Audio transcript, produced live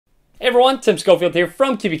Hey everyone, Tim Schofield here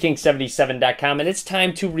from QBKing77.com, and it's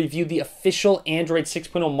time to review the official Android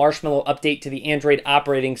 6.0 Marshmallow update to the Android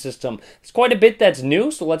operating system. There's quite a bit that's new,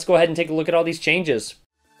 so let's go ahead and take a look at all these changes.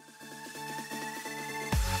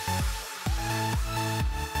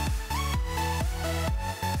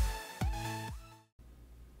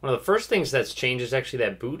 One of the first things that's changed is actually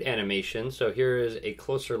that boot animation, so here is a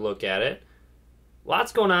closer look at it.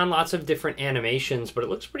 Lots going on, lots of different animations, but it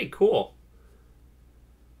looks pretty cool.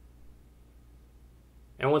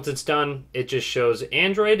 And once it's done, it just shows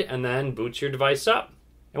Android and then boots your device up.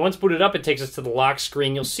 And once booted up, it takes us to the lock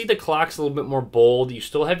screen. You'll see the clock's a little bit more bold. You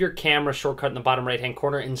still have your camera shortcut in the bottom right-hand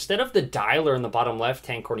corner. Instead of the dialer in the bottom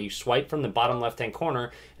left-hand corner, you swipe from the bottom left-hand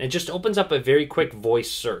corner, and it just opens up a very quick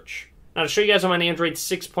voice search. Now to show you guys on my Android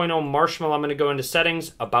 6.0 Marshmallow, I'm going to go into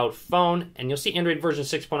Settings, About Phone, and you'll see Android version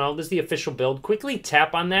 6.0. This is the official build. Quickly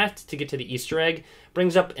tap on that to get to the Easter egg.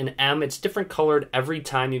 Brings up an M. It's different colored every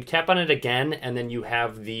time. You tap on it again, and then you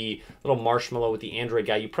have the little marshmallow with the Android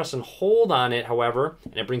guy. You press and hold on it, however,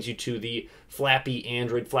 and it brings you to the Flappy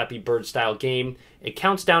Android, Flappy Bird style game. It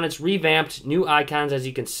counts down. It's revamped. New icons, as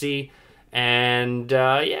you can see. And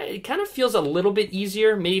yeah, it kind of feels a little bit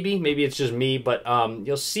easier, maybe it's just me, but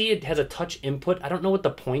you'll see it has a touch input. I don't know what the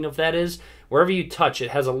point of that is. Wherever you touch,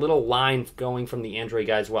 it has a little line going from the Android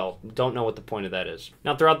guy as well. Don't know what the point of that is.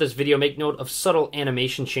 Now throughout this video, make note of subtle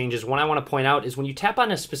animation changes. One I want to point out is when you tap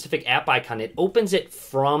on a specific app icon, it opens it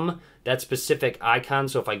from that specific icon.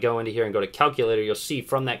 So if I go into here and go to calculator, you'll see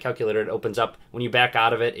from that calculator it opens up. When you back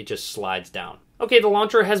out of it, it just slides down. Okay, the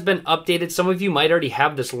launcher has been updated. Some of you might already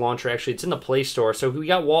have this launcher. Actually, it's in the Play Store. So we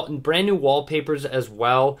got brand new wallpapers as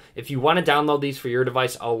well. If you want to download these for your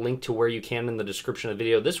device, I'll link to where you can in the description of the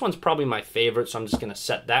video. This one's probably my favorite, so I'm just going to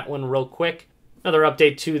set that one real quick. Another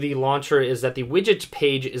update to the launcher is that the widgets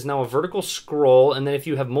page is now a vertical scroll, and then if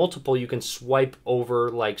you have multiple, you can swipe over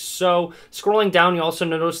like so. Scrolling down, you also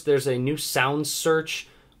notice there's a new sound search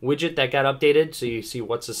widget that got updated. So you see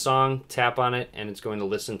what's the song, tap on it, and it's going to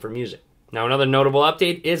listen for music. Now, another notable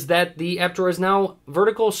update is that the app drawer is now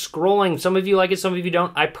vertical scrolling. Some of you like it, some of you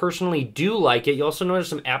don't. I personally do like it. You also notice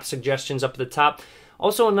some app suggestions up at the top.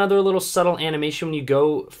 Also, another little subtle animation when you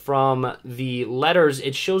go from the letters,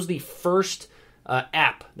 it shows the first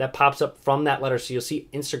app that pops up from that letter. So you'll see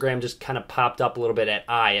Instagram just kind of popped up a little bit at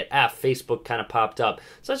I, at F, Facebook kind of popped up.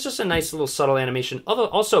 So that's just a nice little subtle animation.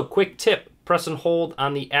 Also, quick tip, press and hold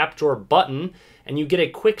on the app drawer button, and you get a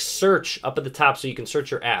quick search up at the top so you can search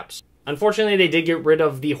your apps. Unfortunately, they did get rid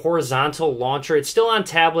of the horizontal launcher. It's still on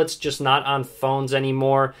tablets, just not on phones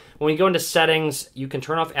anymore. When you go into settings, you can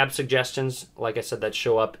turn off app suggestions, like I said, that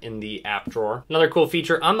show up in the app drawer. Another cool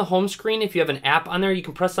feature, on the home screen, if you have an app on there, you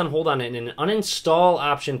can press and hold on it, and an uninstall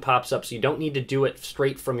option pops up, so you don't need to do it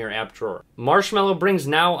straight from your app drawer. Marshmallow brings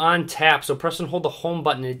Now on tap, so press and hold the home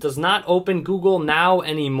button. It does not open Google Now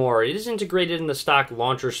anymore. It is integrated in the stock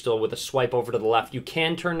launcher still with a swipe over to the left. You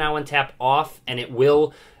can turn Now on tap off, and it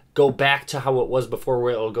will go back to how it was before,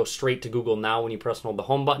 where it'll go straight to Google Now when you press and hold the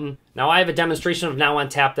home button. Now I have a demonstration of Now on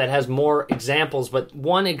Tap that has more examples, but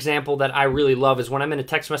one example that I really love is when I'm in a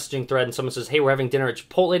text messaging thread and someone says, hey, we're having dinner at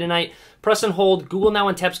Chipotle tonight. Press and hold, Google Now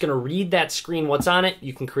on Tap's going to read that screen, what's on it.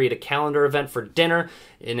 You can create a calendar event for dinner.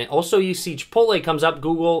 And also you see Chipotle comes up,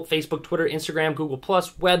 Google, Facebook, Twitter, Instagram, Google+,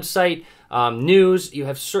 website, news. You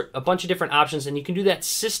have a bunch of different options, and you can do that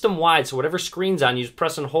system-wide. So whatever screen's on, you just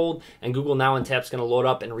press and hold, and Google Now on Tap's going to load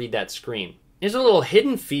up and read that screen. There's a little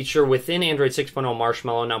hidden feature within Android 6.0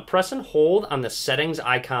 Marshmallow. Now press and hold on the settings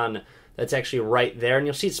icon that's actually right there, and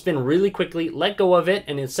you'll see it spin really quickly. Let go of it,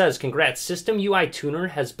 and it says, congrats, System UI Tuner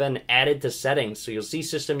has been added to settings. So you'll see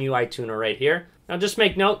System UI Tuner right here. Now just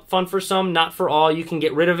make note, fun for some, not for all. You can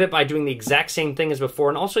get rid of it by doing the exact same thing as before,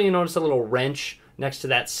 and also you notice a little wrench next to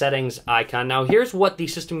that settings icon. Now here's what the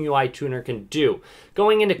System UI Tuner can do.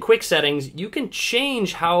 Going into quick settings, you can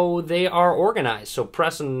change how they are organized. So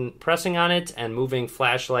pressing on it and moving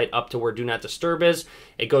flashlight up to where Do Not Disturb is,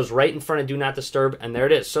 it goes right in front of Do Not Disturb, and there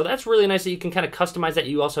it is. So that's really nice that you can kind of customize that.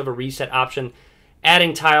 You also have a reset option.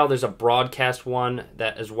 Adding tile, there's a broadcast one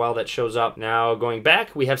that as well that shows up. Now going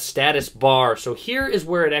back, we have status bar. So here is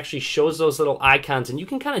where it actually shows those little icons, and you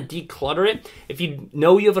can kind of declutter it. If you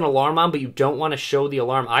know you have an alarm on, but you don't want to show the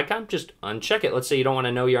alarm icon, just uncheck it. Let's say you don't want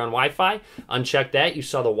to know you're on Wi-Fi. Uncheck that. You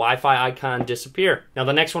saw the Wi-Fi icon disappear. Now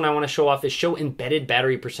the next one I want to show off is show embedded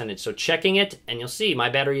battery percentage. So checking it, and you'll see my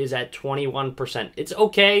battery is at 21%. It's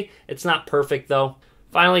okay. It's not perfect though.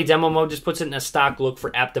 Finally, demo mode just puts it in a stock look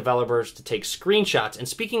for app developers to take screenshots. And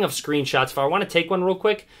speaking of screenshots, if I want to take one real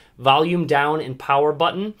quick, volume down and power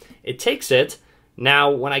button, it takes it,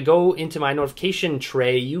 Now, when I go into my notification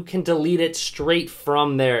tray, you can delete it straight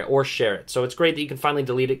from there or share it. So it's great that you can finally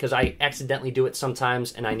delete it because I accidentally do it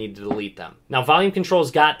sometimes and I need to delete them. Now, volume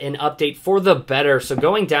controls got an update for the better. So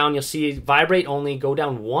going down, you'll see vibrate only. Go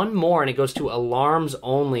down one more and it goes to alarms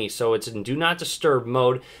only. So it's in do not disturb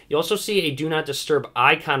mode. You also see a do not disturb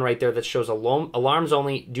icon right there that shows alarms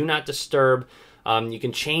only, do not disturb. You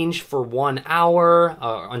can change for 1 hour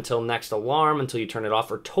until next alarm, until you turn it off,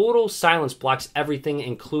 or total silence blocks everything,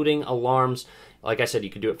 including alarms. Like I said, you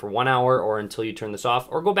could do it for 1 hour or until you turn this off,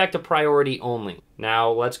 or go back to priority only.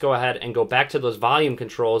 Now, let's go ahead and go back to those volume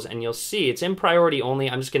controls, and you'll see it's in priority only.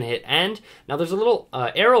 I'm just going to hit end. Now, there's a little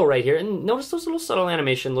arrow right here, and notice those little subtle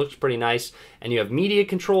animation looks pretty nice. And you have media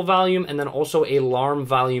control volume, and then also alarm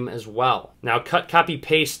volume as well. Now, cut, copy,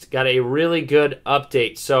 paste got a really good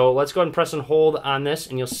update. So let's go ahead and press and hold on this,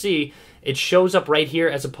 and you'll see it shows up right here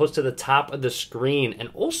as opposed to the top of the screen. And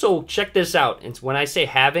also, check this out. It's when I say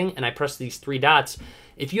having and I press these 3 dots,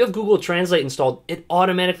 if you have Google Translate installed, it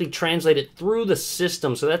automatically translates it through the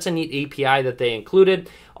system. So that's a neat API that they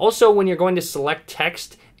included. Also, when you're going to select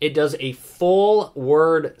text, it does a full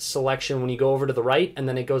word selection when you go over to the right, and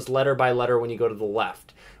then it goes letter by letter when you go to the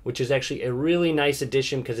left, which is actually a really nice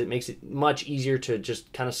addition because it makes it much easier to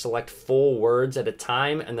just kind of select full words at a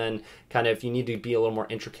time, and then kind of, if you need to be a little more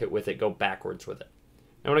intricate with it, go backwards with it.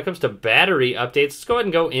 Now, when it comes to battery updates, let's go ahead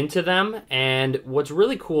and go into them. And what's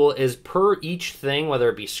really cool is per each thing, whether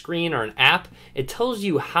it be screen or an app, it tells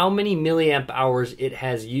you how many milliamp hours it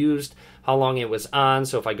has used, how long it was on.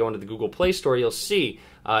 So if I go into the Google Play Store, you'll see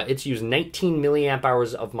it's used 19 milliamp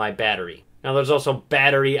hours of my battery. Now, there's also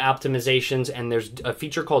battery optimizations, and there's a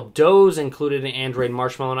feature called Doze included in Android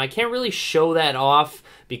Marshmallow, and I can't really show that off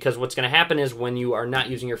because what's going to happen is when you are not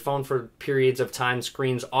using your phone for periods of time,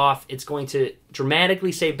 screens off, it's going to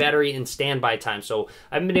dramatically save battery and standby time. So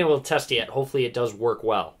I haven't been able to test it yet. Hopefully it does work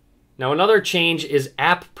well. Now, another change is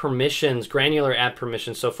app permissions, granular app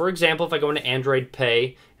permissions. So, for example, if I go into Android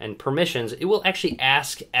Pay and permissions, it will actually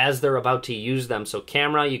ask as they're about to use them. So,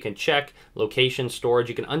 camera, you can check, location, storage,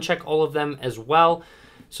 you can uncheck all of them as well.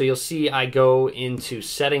 So, you'll see I go into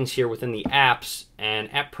settings here within the apps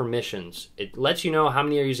and app permissions. It lets you know how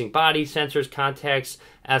many are using body, sensors, contacts,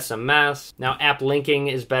 SMS. Now, app linking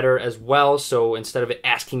is better as well. So instead of it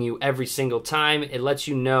asking you every single time, it lets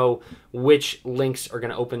you know which links are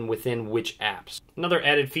going to open within which apps. Another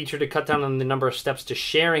added feature to cut down on the number of steps to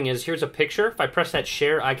sharing is here's a picture. If I press that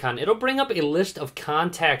share icon, it'll bring up a list of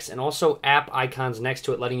contacts and also app icons next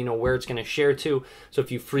to it, letting you know where it's going to share to. So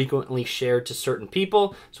if you frequently share to certain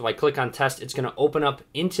people, so if I click on test, it's going to open up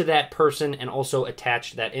into that person and also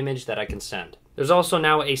attach that image that I can send. There's also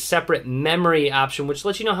now a separate memory option, which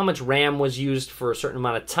lets you know how much RAM was used for a certain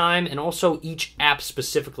amount of time, and also each app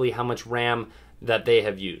specifically how much RAM that they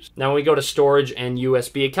have used. Now, when we go to storage and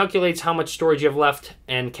USB, it calculates how much storage you have left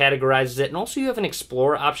and categorizes it. And also you have an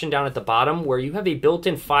Explorer option down at the bottom where you have a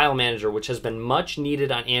built-in file manager, which has been much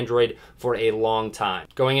needed on Android for a long time.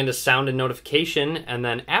 Going into sound and notification and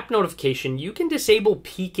then app notification, you can disable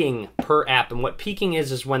peaking per app. And what peaking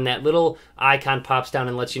is when that little icon pops down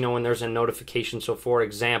and lets you know when there's a notification. So for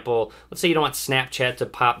example, let's say you don't want Snapchat to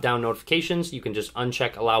pop down notifications. You can just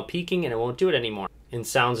uncheck allow peaking and it won't do it anymore. In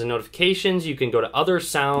sounds and notifications, you can go to other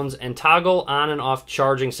sounds and toggle on and off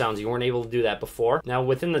charging sounds. You weren't able to do that before. Now,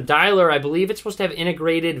 within the dialer, I believe it's supposed to have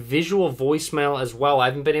integrated visual voicemail as well. I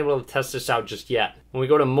haven't been able to test this out just yet. When we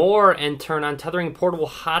go to more and turn on tethering portable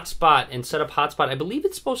hotspot and set up hotspot, I believe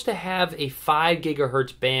it's supposed to have a 5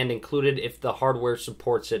 gigahertz band included if the hardware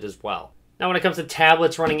supports it as well. Now, when it comes to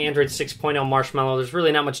tablets running Android 6.0 Marshmallow, there's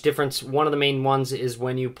really not much difference. One of the main ones is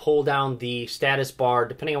when you pull down the status bar,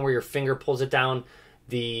 depending on where your finger pulls it down,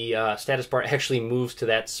 the status bar actually moves to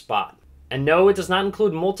that spot. And no, it does not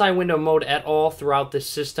include multi-window mode at all throughout this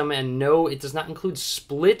system. And no, it does not include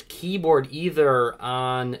split keyboard either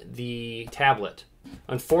on the tablet.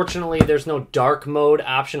 Unfortunately, there's no dark mode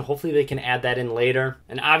option. Hopefully they can add that in later.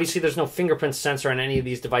 And obviously there's no fingerprint sensor on any of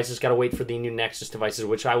these devices. Got to wait for the new Nexus devices,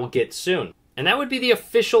 which I will get soon. And that would be the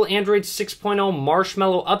official Android 6.0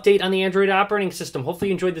 Marshmallow update on the Android operating system. Hopefully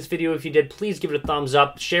you enjoyed this video. If you did, please give it a thumbs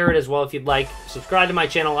up. Share it as well if you'd like. Subscribe to my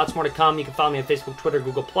channel. Lots more to come. You can follow me on Facebook, Twitter,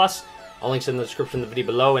 Google+. All links in the description of the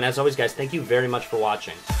video below. And as always, guys, thank you very much for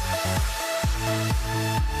watching.